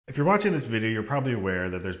If you're watching this video, you're probably aware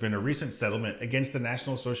that there's been a recent settlement against the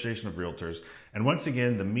National Association of Realtors. And once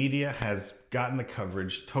again, the media has gotten the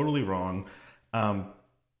coverage totally wrong.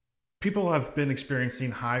 People have been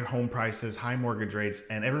experiencing high home prices, high mortgage rates,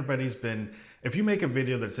 and everybody's been, if you make a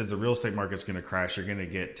video that says the real estate market's gonna crash, you're gonna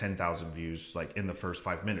get 10,000 views like in the first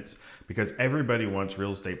 5 minutes because everybody wants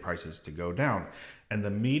real estate prices to go down. And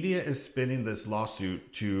the media is spinning this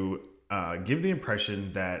lawsuit to give the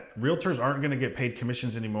impression that realtors aren't going to get paid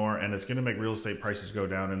commissions anymore and it's going to make real estate prices go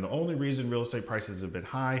down. And the only reason real estate prices have been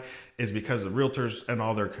high is because of realtors and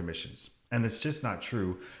all their commissions. And it's just not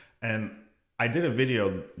true. And I did a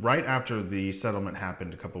video right after the settlement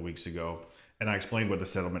happened a couple weeks ago, and I explained what the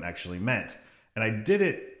settlement actually meant. And I did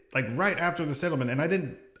it like right after the settlement, and I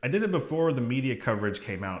did it before the media coverage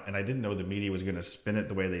came out, and I didn't know the media was going to spin it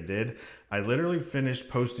the way they did. I literally finished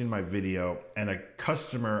posting my video, and a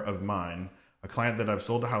customer of mine, a client that I've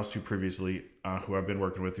sold a house to previously, who I've been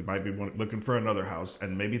working with, who might be looking for another house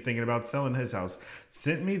and maybe thinking about selling his house,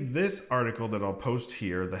 sent me this article that I'll post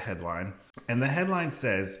here, the headline. And the headline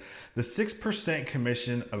says, the 6%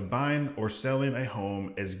 commission of buying or selling a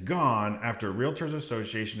home is gone after Realtors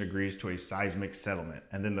Association agrees to a seismic settlement.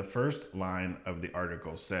 And then the first line of the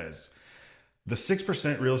article says, the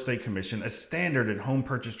 6% real estate commission, a standard in home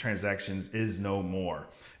purchase transactions, is no more.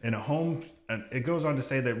 In a home, it goes on to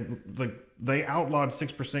say that they outlawed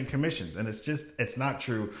 6% commissions, and it's not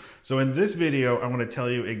true. So in this video, I want to tell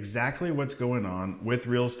you exactly what's going on with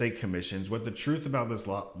real estate commissions, what the truth about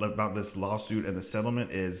this lawsuit and the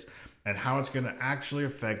settlement is, and how it's going to actually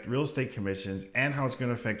affect real estate commissions and how it's going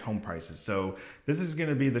to affect home prices. So this is going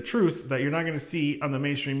to be the truth that you're not going to see on the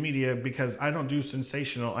mainstream media, because I don't do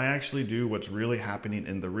sensational. I actually do what's really happening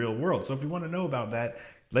in the real world. So if you want to know about that,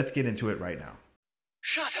 let's get into it right now.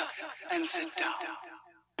 Shut up and sit down.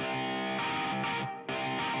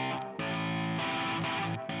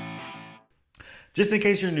 Just in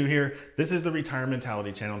case you're new here, this is the Retirement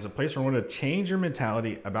Mentality channel. It's a place where I want to change your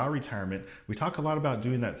mentality about retirement. We talk a lot about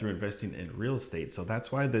doing that through investing in real estate. So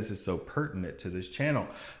that's why this is so pertinent to this channel.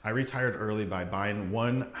 I retired early by buying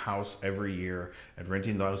one house every year and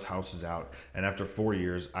renting those houses out. And after 4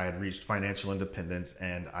 years, I had reached financial independence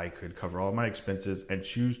and I could cover all my expenses and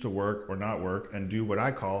choose to work or not work and do what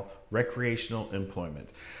I call recreational employment.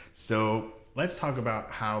 So let's talk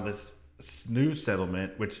about how this new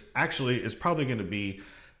settlement, which actually is probably going to be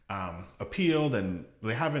appealed, and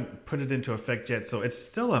they haven't put it into effect yet, so it's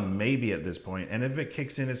still a maybe at this point. And if it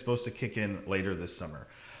kicks in, it's supposed to kick in later this summer.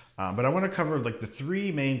 But I want to cover like the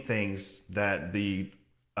three main things that the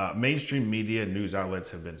mainstream media news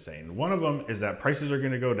outlets have been saying. One of them is that prices are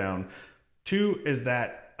going to go down. Two is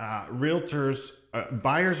that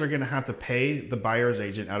buyers are going to have to pay the buyer's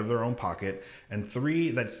agent out of their own pocket. And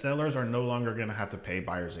three, that sellers are no longer going to have to pay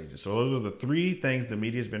buyer's agents. So those are the three things the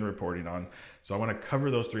media has been reporting on. So I want to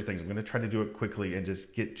cover those three things. I'm going to try to do it quickly and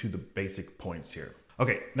just get to the basic points here.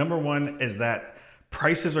 Okay, number one is that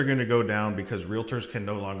prices are going to go down because realtors can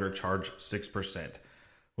no longer charge 6%.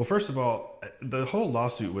 Well, first of all, the whole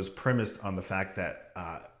lawsuit was premised on the fact that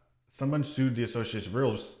someone sued the Association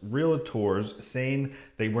of Realtors saying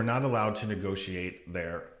they were not allowed to negotiate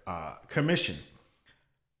their commission.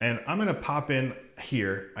 And I'm going to pop in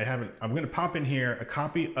here. I'm going to pop in here a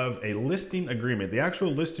copy of a listing agreement, the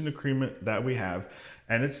actual listing agreement that we have.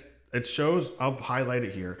 And it shows, I'll highlight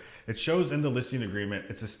it here. It shows in the listing agreement,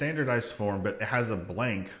 it's a standardized form, but it has a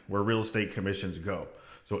blank where real estate commissions go.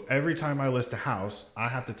 So every time I list a house, I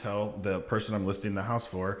have to tell the person I'm listing the house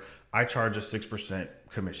for, I charge a 6%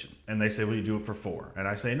 commission. And they say, well, you do it for 4. And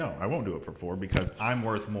I say, no, I won't do it for 4 because I'm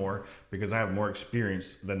worth more, because I have more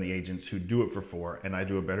experience than the agents who do it for 4, and I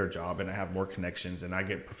do a better job, and I have more connections, and I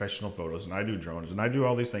get professional photos, and I do drones, and I do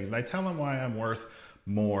all these things. And I tell them why I'm worth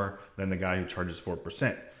more than the guy who charges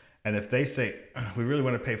 4%. And if they say, we really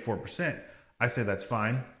want to pay 4%, I say, that's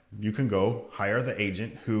fine. You can go hire the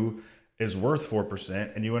agent who is worth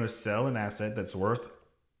 4%, and you want to sell an asset that's worth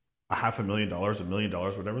 $500,000, $1 million,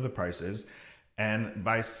 whatever the price is. And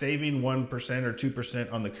by saving 1% or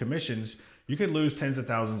 2% on the commissions, you could lose tens of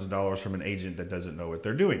thousands of dollars from an agent that doesn't know what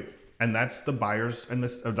they're doing. And that's the buyer's and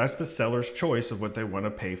that's the seller's choice of what they want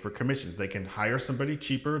to pay for commissions. They can hire somebody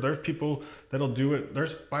cheaper. There's people that'll do it.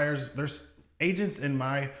 There's buyers, there's agents in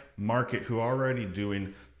my market who are already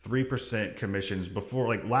doing 3% commissions before,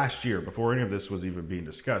 like last year, before any of this was even being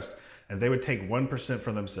discussed. And they would take 1%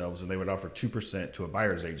 for themselves and they would offer 2% to a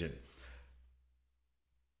buyer's agent.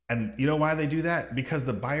 And you know why they do that? Because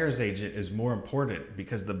the buyer's agent is more important,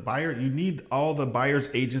 because the buyer, you need all the buyer's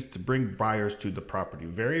agents to bring buyers to the property.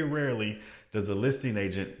 Very rarely does a listing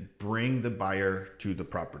agent bring the buyer to the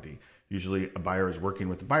property. Usually a buyer is working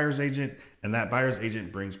with the buyer's agent, and that buyer's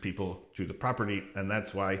agent brings people to the property. And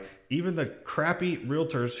that's why even the crappy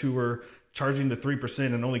realtors who were charging the 3%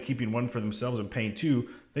 and only keeping one for themselves and paying two,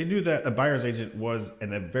 they knew that a buyer's agent was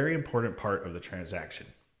a very important part of the transaction.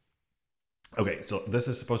 Okay, so this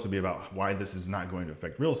is supposed to be about why this is not going to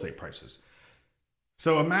affect real estate prices.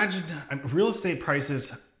 So imagine real estate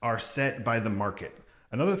prices are set by the market.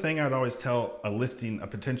 Another thing I would always tell a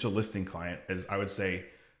potential listing client is I would say,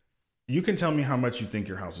 you can tell me how much you think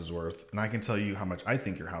your house is worth, and I can tell you how much I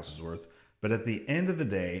think your house is worth. But at the end of the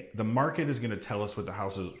day, the market is going to tell us what the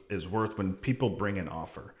house is worth when people bring an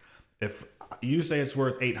offer. If you say it's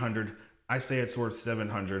worth 800, I say it's worth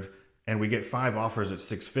 700, and we get 5 offers at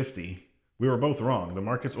 650, we were both wrong. The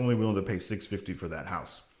market's only willing to pay 650 for that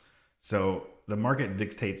house. So the market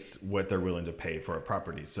dictates what they're willing to pay for a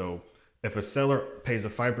property. So if a seller pays a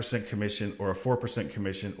 5% commission or a 4%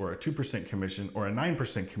 commission or a 2% commission or a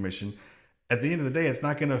 9% commission, at the end of the day, it's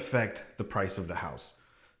not going to affect the price of the house.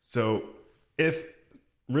 So if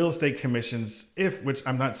real estate commissions, which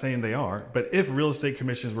I'm not saying they are, but if real estate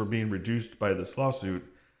commissions were being reduced by this lawsuit,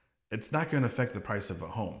 it's not going to affect the price of a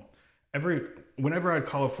home. Whenever I'd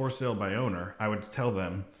call a for sale by owner, I would tell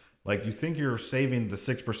them, like, you think you're saving the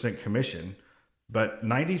 6% commission, but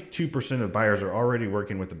 92% of buyers are already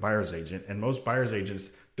working with the buyer's agent, and most buyer's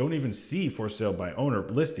agents don't even see for sale by owner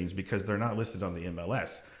listings because they're not listed on the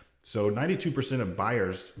MLS. So 92% of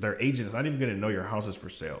buyers, their agent is not even going to know your house is for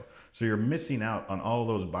sale. So you're missing out on all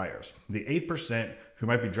those buyers. The 8% who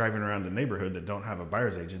might be driving around the neighborhood that don't have a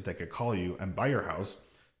buyer's agent that could call you and buy your house,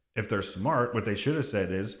 if they're smart, what they should have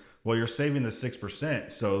said is, well, you're saving the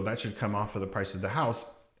 6%, so that should come off of the price of the house.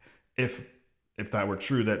 If that were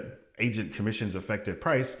true, that agent commissions affected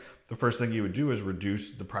price, the first thing you would do is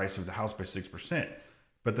reduce the price of the house by 6%.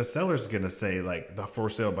 But the seller's going to say, like, the for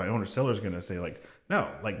sale by owner seller's going to say, like, no,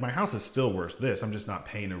 like, my house is still worth this. I'm just not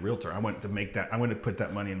paying a realtor. I want to put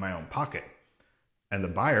that money in my own pocket. And the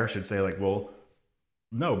buyer should say, like, well,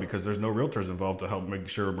 no, because there's no realtors involved to help make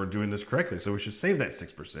sure we're doing this correctly. So we should save that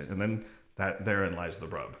 6%. And then therein lies the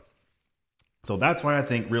rub. So that's why I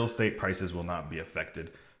think real estate prices will not be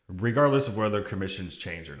affected, regardless of whether commissions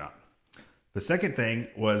change or not. The second thing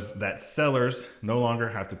was that sellers no longer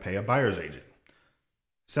have to pay a buyer's agent.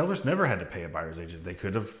 Sellers never had to pay a buyer's agent. They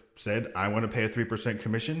could have said, I want to pay a 3%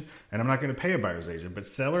 commission and I'm not going to pay a buyer's agent. But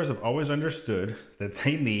sellers have always understood that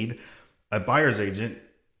they need a buyer's agent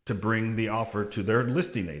to bring the offer to their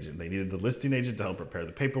listing agent. They needed the listing agent to help prepare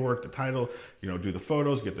the paperwork, the title, do the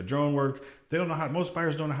photos, get the drone work. Most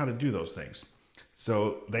buyers don't know how to do those things.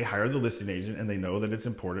 So they hire the listing agent, and they know that it's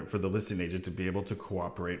important for the listing agent to be able to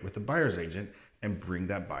cooperate with the buyer's agent and bring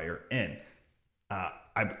that buyer in.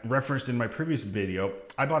 I referenced in my previous video,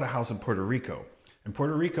 I bought a house in Puerto Rico. In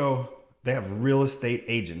Puerto Rico, they have real estate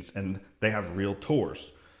agents and they have realtors.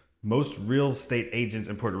 Most real estate agents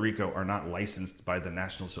in Puerto Rico are not licensed by the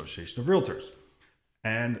National Association of Realtors.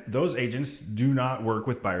 And those agents do not work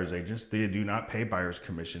with buyer's agents. They do not pay buyer's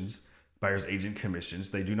agent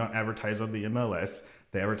commissions. They do not advertise on the MLS.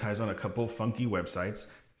 They advertise on a couple funky websites.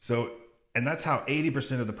 And that's how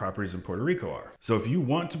 80% of the properties in Puerto Rico are. So if you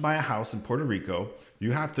want to buy a house in Puerto Rico,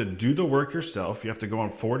 you have to do the work yourself. You have to go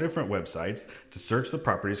on 4 different websites to search the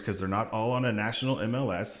properties because they're not all on a national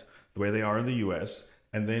MLS the way they are in the US.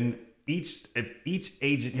 And then each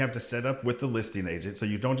agent you have to set up with the listing agent. So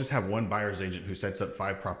you don't just have one buyer's agent who sets up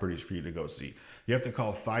 5 properties for you to go see. You have to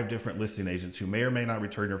call 5 different listing agents who may or may not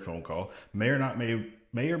return your phone call, may or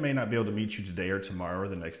may not be able to meet you today or tomorrow or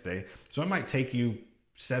the next day. So it might take you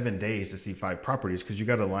 7 days to see 5 properties because you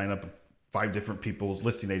got to line up 5 different people's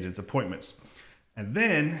listing agents' appointments. And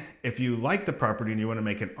then if you like the property and you want to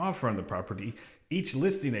make an offer on the property, each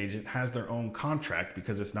listing agent has their own contract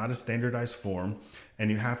because it's not a standardized form,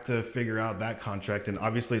 and you have to figure out that contract. And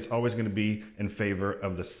obviously it's always going to be in favor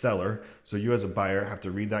of the seller. So you as a buyer have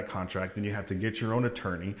to read that contract, and you have to get your own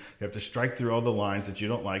attorney. You have to strike through all the lines that you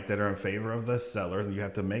don't like that are in favor of the seller. And you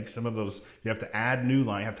have to make some of those, you have to add new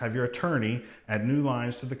lines. You have to have your attorney add new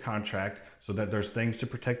lines to the contract so that there's things to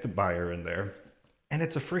protect the buyer in there. And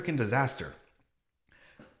it's a freaking disaster.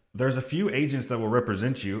 There's a few agents that will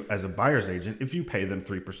represent you as a buyer's agent if you pay them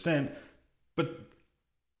 3%, but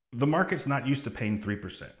the market's not used to paying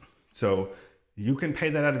 3%. So you can pay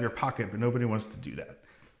that out of your pocket, but nobody wants to do that.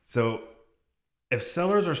 So if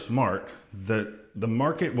sellers are smart, the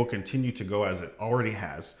market will continue to go as it already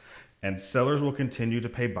has, and sellers will continue to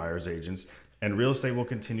pay buyer's agents, and real estate will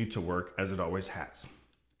continue to work as it always has.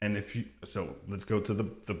 And so let's go to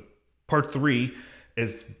the part 3.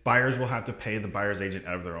 Is buyers will have to pay the buyer's agent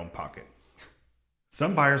out of their own pocket.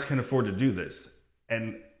 Some buyers can afford to do this.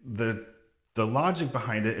 And the The logic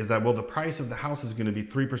behind it is that, well, the price of the house is going to be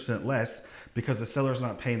 3% less because the seller's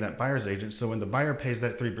not paying that buyer's agent. So when the buyer pays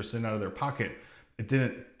that 3% out of their pocket, it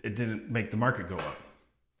didn't make the market go up.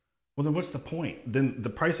 Well, then what's the point? Then the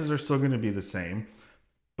prices are still going to be the same.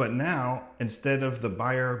 But now, instead of the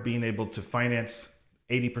buyer being able to finance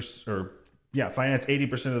 80% finance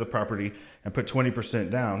 80% of the property and put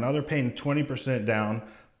 20% down, now they're paying 20% down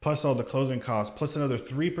plus all the closing costs plus another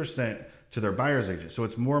 3% to their buyer's agent. So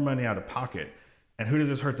it's more money out of pocket. And who does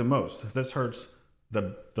this hurt the most? This hurts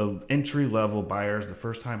the entry level buyers, the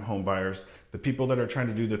first time home buyers, the people that are trying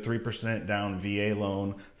to do the 3% down VA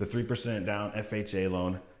loan, the 3% down FHA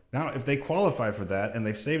loan. Now, if they qualify for that and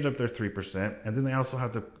they've saved up their 3%, and then they also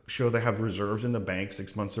have to show they have reserves in the bank,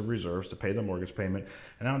 6 months of reserves to pay the mortgage payment.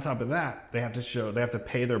 And on top of that, they have to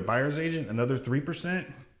pay their buyer's agent another 3%.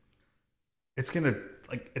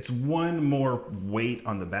 It's one more weight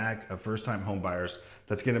on the back of first time home buyers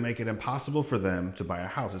that's going to make it impossible for them to buy a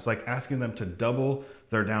house. It's like asking them to double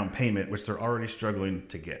their down payment, which they're already struggling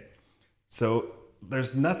to get. So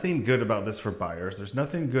there's nothing good about this for buyers. There's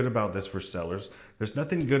nothing good about this for sellers. There's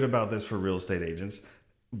nothing good about this for real estate agents.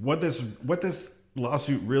 What this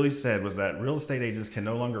lawsuit really said was that real estate agents can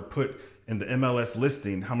no longer put in the MLS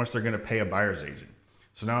listing how much they're going to pay a buyer's agent.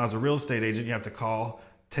 So now as a real estate agent, you have to call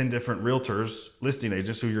 10 different realtors, listing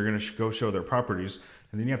agents who you're going to go show their properties.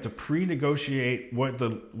 And then you have to pre-negotiate what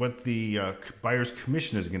the buyer's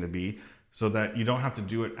commission is going to be so that you don't have to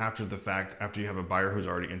do it after the fact, after you have a buyer who's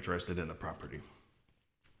already interested in the property.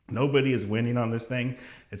 Nobody is winning on this thing.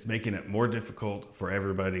 It's making it more difficult for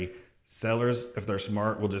everybody. Sellers, if they're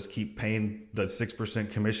smart, will just keep paying the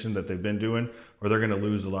 6% commission that they've been doing, or they're going to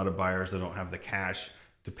lose a lot of buyers that don't have the cash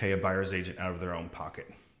to pay a buyer's agent out of their own pocket.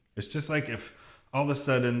 It's just like if all of a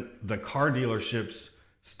sudden the car dealerships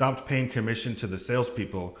stopped paying commission to the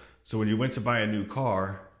salespeople. So when you went to buy a new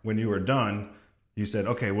car, when you were done, you said,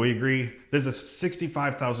 okay, we agree. This is a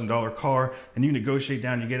 $65,000 car, and you negotiate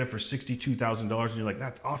down, you get it for $62,000, and you're like,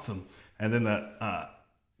 that's awesome. And then the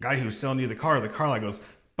guy who's selling you the car lot goes,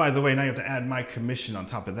 by the way, now you have to add my commission on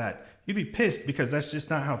top of that. You'd be pissed because that's just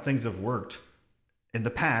not how things have worked in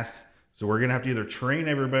the past. So we're gonna have to either train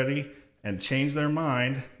everybody and change their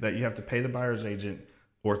mind that you have to pay the buyer's agent,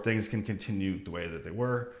 or things can continue the way that they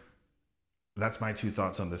were. That's my 2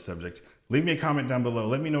 thoughts on this subject. Leave me a comment down below.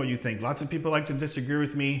 Let me know what you think. Lots of people like to disagree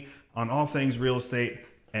with me on all things real estate.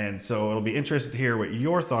 And so it'll be interesting to hear what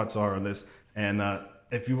your thoughts are on this. And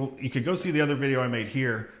if you could go see the other video I made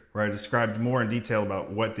here where I described more in detail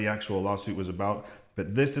about what the actual lawsuit was about.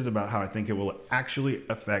 But this is about how I think it will actually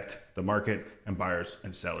affect the market and buyers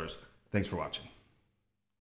and sellers. Thanks for watching.